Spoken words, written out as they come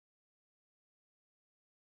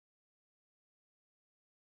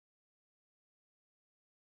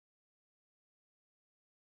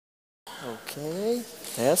Okay,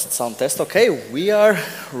 test, sound test. Okay, we are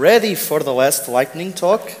ready for the last lightning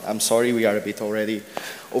talk. I'm sorry, we are a bit already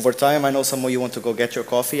over time. I know some of you want to go get your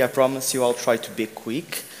coffee. I promise you I'll try to be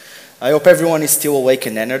quick. I hope everyone is still awake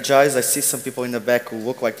and energized. I see some people in the back who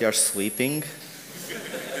look like they are sleeping.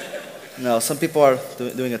 No, some people are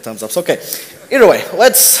doing a thumbs up. Okay, either way,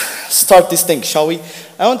 let's start this thing, shall we?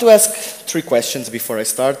 I want to ask 3 questions before I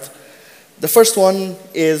start. The first one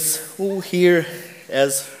is, who here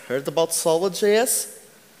has heard about Solid.js?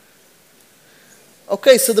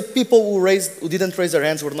 Okay, so the people who didn't raise their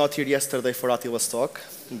hands were not here yesterday for Attila's talk.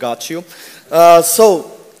 Got you.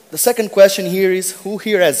 So the second question here is, who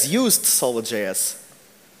here has used Solid.js?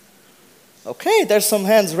 Okay, there's some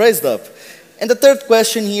hands raised up. And the third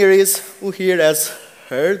question here is, who here has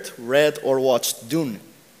heard, read, or watched Dune?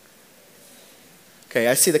 Okay,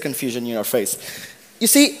 I see the confusion in your face. You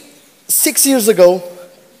see, 6 years ago,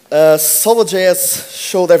 Solid.js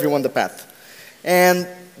showed everyone the path. And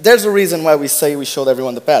there's a reason why we say we showed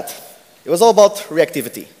everyone the path. It was all about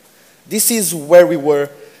reactivity. This is where we were,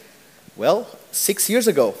 well, 6 years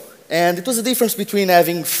ago. And it was the difference between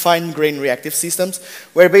having fine-grained reactive systems,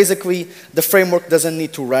 where basically the framework doesn't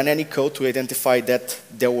need to run any code to identify that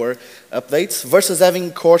there were updates, versus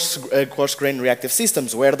having coarse-grained reactive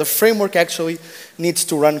systems, where the framework actually needs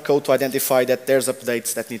to run code to identify that there's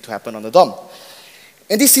updates that need to happen on the DOM.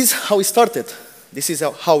 And this is how we started. This is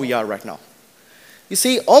how we are right now. You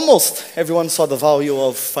see, almost everyone saw the value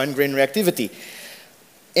of fine-grained reactivity.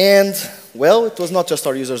 And, well, it was not just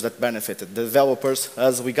our users that benefited. The developers,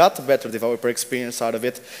 as we got a better developer experience out of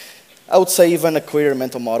it, I would say even a clearer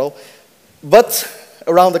mental model. But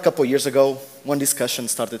around a couple years ago, one discussion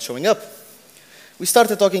started showing up. We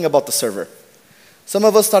started talking about the server. Some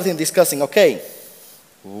of us started discussing, okay,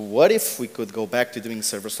 what if we could go back to doing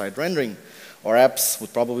server-side rendering? Our apps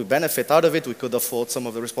would probably benefit out of it. We could offload some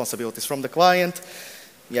of the responsibilities from the client,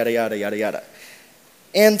 yada, yada, yada, yada.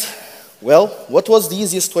 And, well, what was the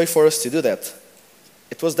easiest way for us to do that?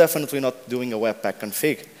 It was definitely not doing a Webpack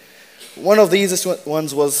config. One of the easiest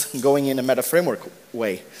ones was going in a meta framework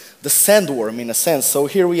way, the sandworm in a sense. So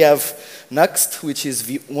here we have Nuxt, which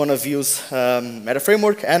is one of Vue's meta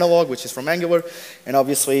framework, Analog, which is from Angular, and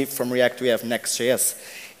obviously from React we have Next.js.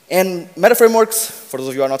 And meta frameworks, for those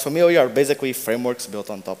of you who are not familiar, are basically frameworks built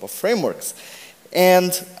on top of frameworks.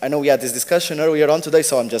 And I know we had this discussion earlier on today,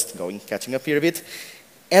 so I'm just catching up here a bit.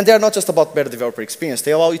 And they are not just about better developer experience.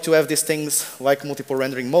 They allow you to have these things like multiple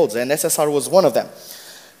rendering modes, and SSR was one of them.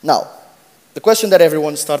 Now, the question that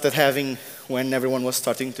everyone started having when everyone was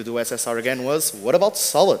starting to do SSR again was, what about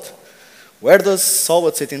Solid? Where does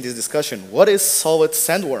Solid sit in this discussion? What is Solid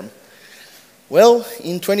Sandworm? Well,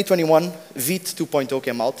 in 2021, Vite 2.0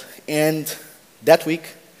 came out, and that week,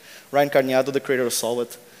 Ryan Carniado, the creator of Solid,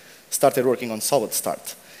 started working on Solid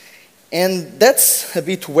Start. And that's a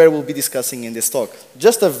bit where we'll be discussing in this talk.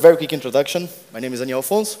 Just a very quick introduction. My name is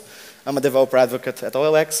AFONSO. I'm a developer advocate at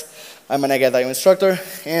OLX. I'm an Agile instructor,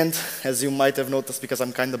 and as you might have noticed, because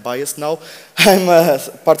I'm kind of biased now, I'm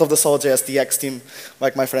part of the Solid.js DX team,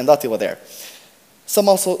 like my friend Attila there. Some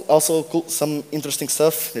some interesting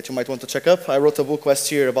stuff that you might want to check up. I wrote a book last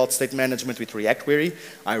year about state management with React Query.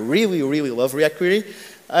 I really, really love React Query.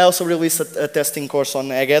 I also released a testing course on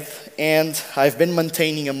Agad, and I've been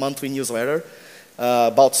maintaining a monthly newsletter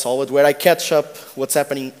about Solid, where I catch up what's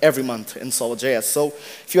happening every month in Solid.js. So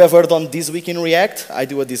if you have heard on This Week in React, I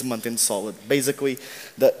do a This Month in Solid. Basically,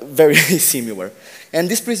 very similar. And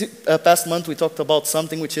this past month, we talked about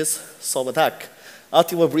something which is Solid Hack.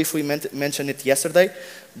 Attila briefly mentioned it yesterday,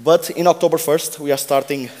 but in October 1st, we are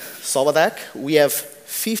starting Solid Hack. We have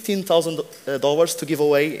 $15,000 to give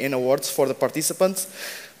away in awards for the participants.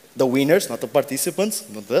 The winners, not the participants.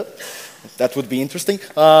 Not that would be interesting.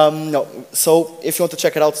 No. So if you want to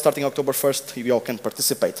check it out, starting October 1st, you all can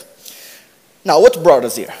participate. Now, what brought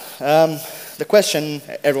us here? The question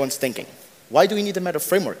everyone's thinking, why do we need a meta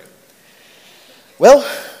framework? Well,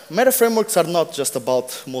 meta frameworks are not just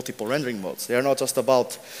about multiple rendering modes. They are not just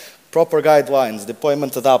about proper guidelines,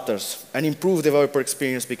 deployment adapters, an improved developer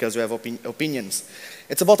experience because you have opinions.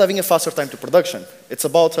 It's about having a faster time to production. It's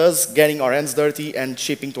about us getting our hands dirty and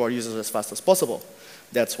shipping to our users as fast as possible.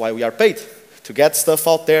 That's why we are paid, to get stuff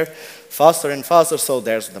out there faster and faster so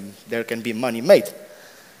there can be money made.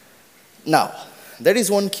 Now, there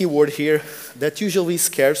is one keyword here that usually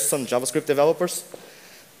scares some JavaScript developers.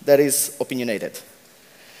 That is opinionated.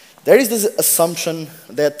 There is this assumption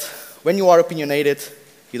that when you are opinionated,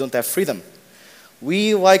 you don't have freedom.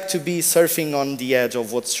 We like to be surfing on the edge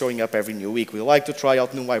of what's showing up every new week. We like to try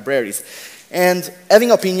out new libraries. And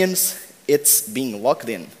having opinions, it's being locked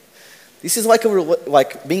in. This is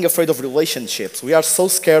like being afraid of relationships. We are so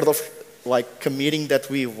scared of like committing that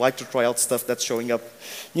we like to try out stuff that's showing up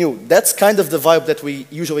new. That's kind of the vibe that we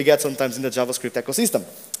usually get sometimes in the JavaScript ecosystem.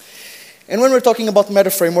 And when we're talking about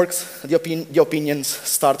meta frameworks, the opinions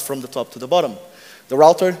start from the top to the bottom. The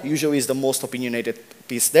router usually is the most opinionated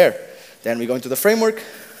piece there. Then we go into the framework,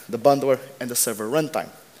 the bundler, and the server runtime.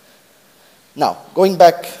 Now, going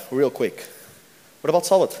back real quick, what about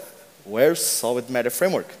Solid? Where's Solid Meta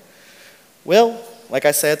Framework? Well, like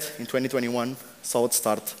I said, in 2021, Solid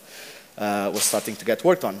Start was starting to get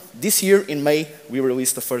worked on. This year, in May, we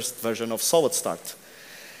released the first version of Solid Start.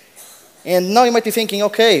 And now you might be thinking,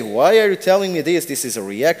 okay, why are you telling me this? This is a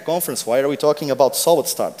React conference. Why are we talking about Solid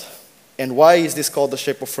Start? And why is this called the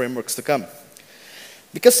shape of frameworks to come?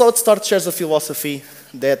 Because Solid Start shares a philosophy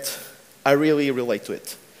that I really relate to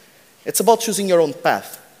it. It's about choosing your own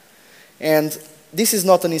path. And this is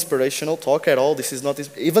not an inspirational talk at all. This is not,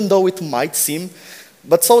 even though it might seem,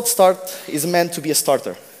 but Solid Start is meant to be a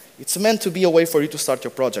starter. It's meant to be a way for you to start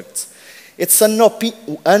your projects. It's an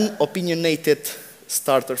unopinionated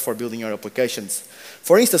starter for building your applications.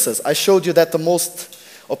 For instances, I showed you that the most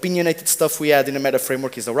opinionated stuff we add in a meta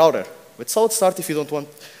framework is a router. With Solid Start, if you don't want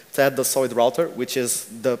to add the solid router, which is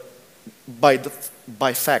by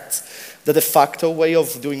fact the de facto way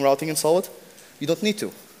of doing routing in Solid, you don't need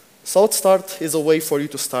to. Solid Start is a way for you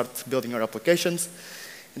to start building your applications,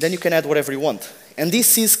 and then you can add whatever you want. And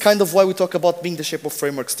this is kind of why we talk about being the shape of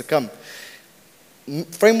frameworks to come.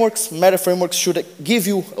 Frameworks, meta frameworks should give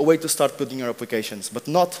you a way to start building your applications, but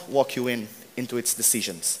not walk you into its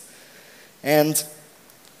decisions. And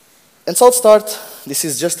Solid Start, this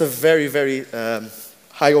is just a very, very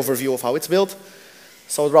high overview of how it's built.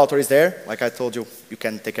 Solid router is there. Like I told you, you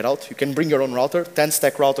can take it out. You can bring your own router.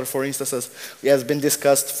 10-stack router, for instances, has been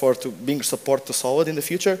discussed for being support to Solid in the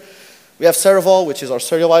future. We have Serval, which is our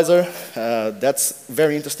serializer. That's a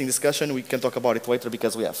very interesting discussion. We can talk about it later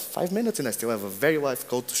because we have 5 minutes and I still have a very live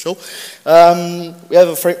code to show. We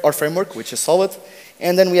have our framework, which is Solid.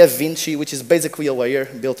 And then we have Vinci, which is basically a layer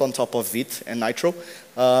built on top of Vite and Nitro.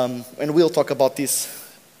 And we'll talk about this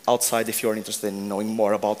outside if you're interested in knowing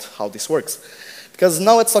more about how this works. Because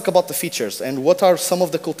now let's talk about the features and what are some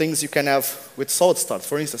of the cool things you can have with Solid Start,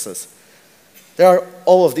 for instances. There are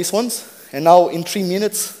all of these ones, and now in 3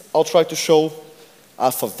 minutes, I'll try to show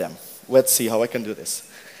half of them. Let's see how I can do this.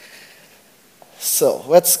 So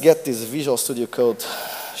let's get this Visual Studio Code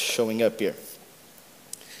showing up here.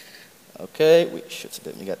 Okay,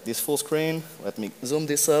 let me get this full screen. Let me zoom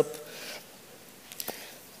this up.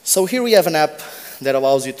 So here we have an app that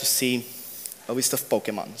allows you to see a list of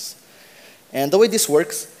Pokemons. And the way this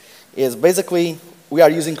works is basically we are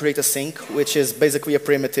using create-async, which is basically a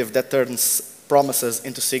primitive that turns promises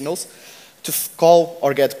into signals to call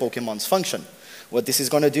or get Pokemon's function. What this is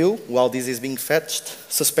going to do while this is being fetched,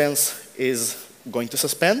 suspense is going to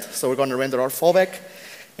suspend. So we're going to render our fallback.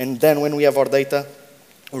 And then when we have our data,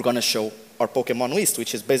 we're going to show our Pokemon list,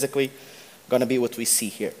 which is basically going to be what we see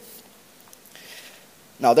here.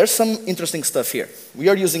 Now, there's some interesting stuff here. We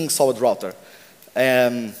are using Solid Router.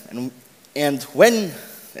 And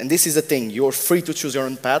this is the thing, you're free to choose your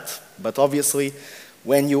own path, but obviously,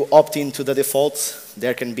 when you opt into the defaults,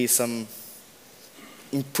 there can be some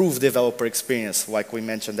improved developer experience, like we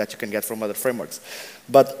mentioned, that you can get from other frameworks.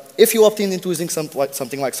 But if you opt into using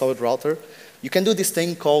something like Solid Router, you can do this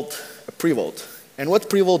thing called a preload. And what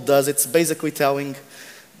preload does, it's basically telling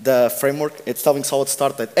the framework, it's telling Solid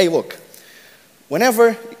Start that, hey, look,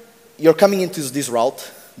 whenever you're coming into this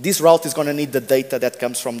route is going to need the data that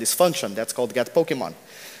comes from this function that's called getPokemon.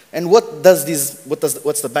 And what's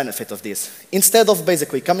the benefit of this? Instead of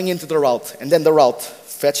basically coming into the route and then the route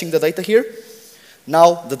fetching the data here,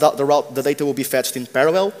 now the data will be fetched in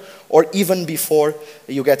parallel, or even before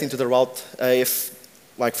you get into the route, if,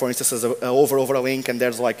 like for instance, there's over a link and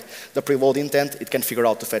there's like the preload intent, it can figure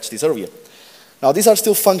out to fetch this earlier. Now these are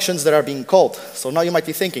still functions that are being called. So now you might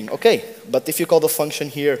be thinking, okay, but if you call the function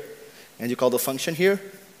here and you call the function here,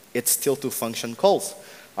 it's still 2 function calls.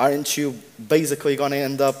 Aren't you basically going to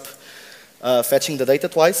end up fetching the data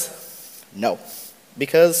twice? No,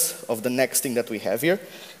 because of the next thing that we have here,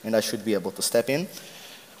 and I should be able to step in,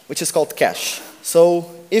 which is called cache. So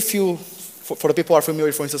if you, for the people who are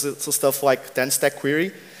familiar, for instance, with stuff like 10-stack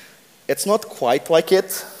query, it's not quite like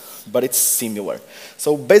it, but it's similar.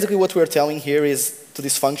 So basically what we're telling here is to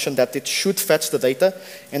this function that it should fetch the data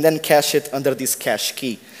and then cache it under this cache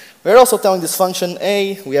key. We're also telling this function,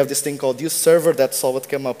 we have this thing called useServer that Solid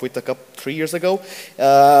came up with 3 years ago,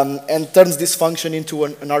 and turns this function into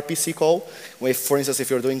an RPC call, where, for instance,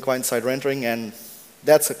 if you're doing client-side rendering, and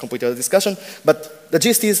that's a complete other discussion, but the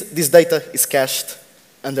gist is this data is cached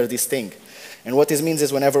under this thing. And what this means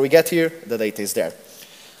is whenever we get here, the data is there.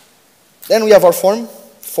 Then we have our form.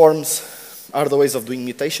 Forms are the ways of doing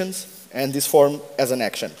mutations, and this form has an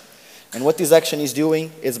action. And what this action is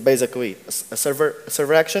doing is basically a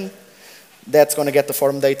server action that's going to get the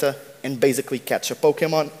form data and basically catch a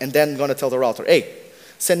Pokemon, and then going to tell the router, hey,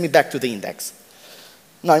 send me back to the index.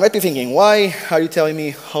 Now, you might be thinking, why are you telling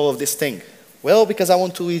me all of this thing? Well, because I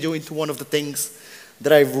want to lead you into one of the things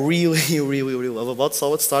that I really, really, really love about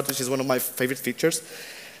Solid Start, which is one of my favorite features,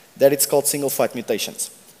 that it's called single flight mutations.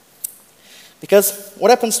 Because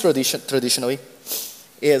what happens traditionally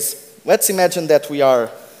is, let's imagine that we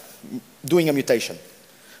are doing a mutation.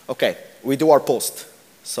 Okay, we do our post.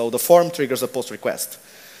 So the form triggers a post request.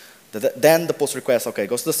 Then the post request, okay,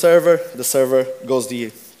 goes to the server goes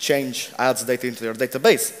the change, adds data into your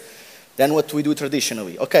database. Then what we do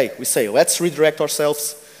traditionally, okay, we say, let's redirect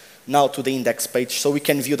ourselves now to the index page so we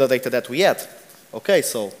can view the data that we had. Okay,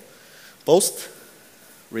 so post,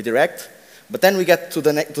 redirect, but then we get to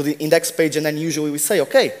the index page, and then usually we say,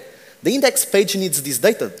 okay, the index page needs this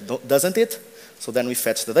data, doesn't it? So then we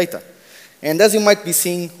fetch the data. And as you might be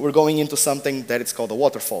seeing, we're going into something that is called a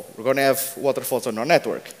waterfall. We're going to have waterfalls on our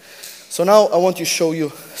network. So now I want to show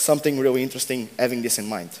you something really interesting having this in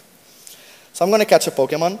mind. So I'm going to catch a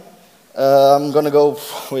Pokemon. I'm going to go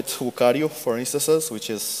with Lucario, for instances, which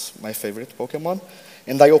is my favorite Pokemon.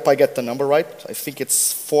 And I hope I get the number right. I think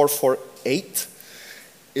it's 448.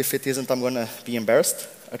 If it isn't, I'm going to be embarrassed.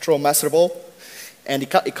 I throw a Master Ball, and he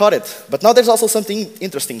caught it. But now there's also something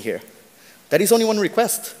interesting here. That is only one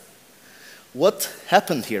request. What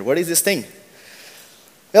happened here? What is this thing?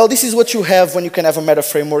 Well, this is what you have when you can have a meta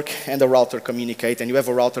framework and a router communicate, and you have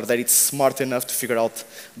a router that is smart enough to figure out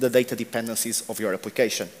the data dependencies of your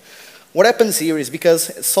application. What happens here is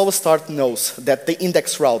because Solid Start knows that the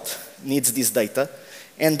index route needs this data,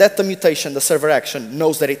 and that the mutation, the server action,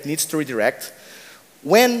 knows that it needs to redirect.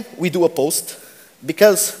 When we do a post,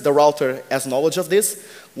 because the router has knowledge of this,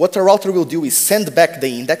 what the router will do is send back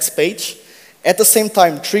the index page, at the same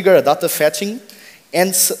time trigger a data fetching,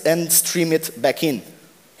 and stream it back in,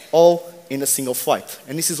 all in a single flight.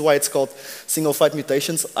 And this is why it's called single flight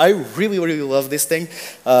mutations. I really, really love this thing.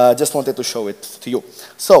 Just wanted to show it to you.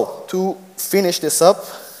 So, to finish this up,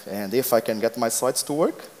 and if I can get my slides to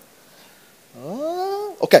work.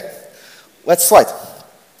 Okay, let's slide.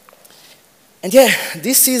 And yeah,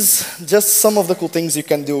 this is just some of the cool things you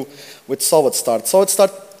can do with Solid Start. Solid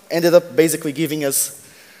Start ended up basically giving us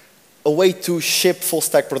a way to ship full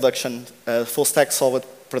stack production, full stack solid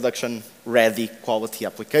production ready quality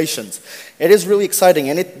applications. It is really exciting,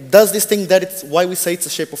 and it does this thing that it's why we say it's a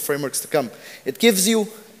shape of frameworks to come. It gives you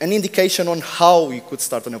an indication on how you could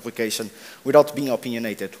start an application without being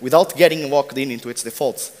opinionated, without getting locked in into its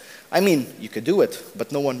defaults. I mean, you could do it,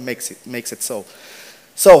 but no one makes it so.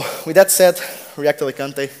 So, with that said, React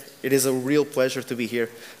Alicante, it is a real pleasure to be here.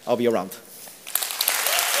 I'll be around.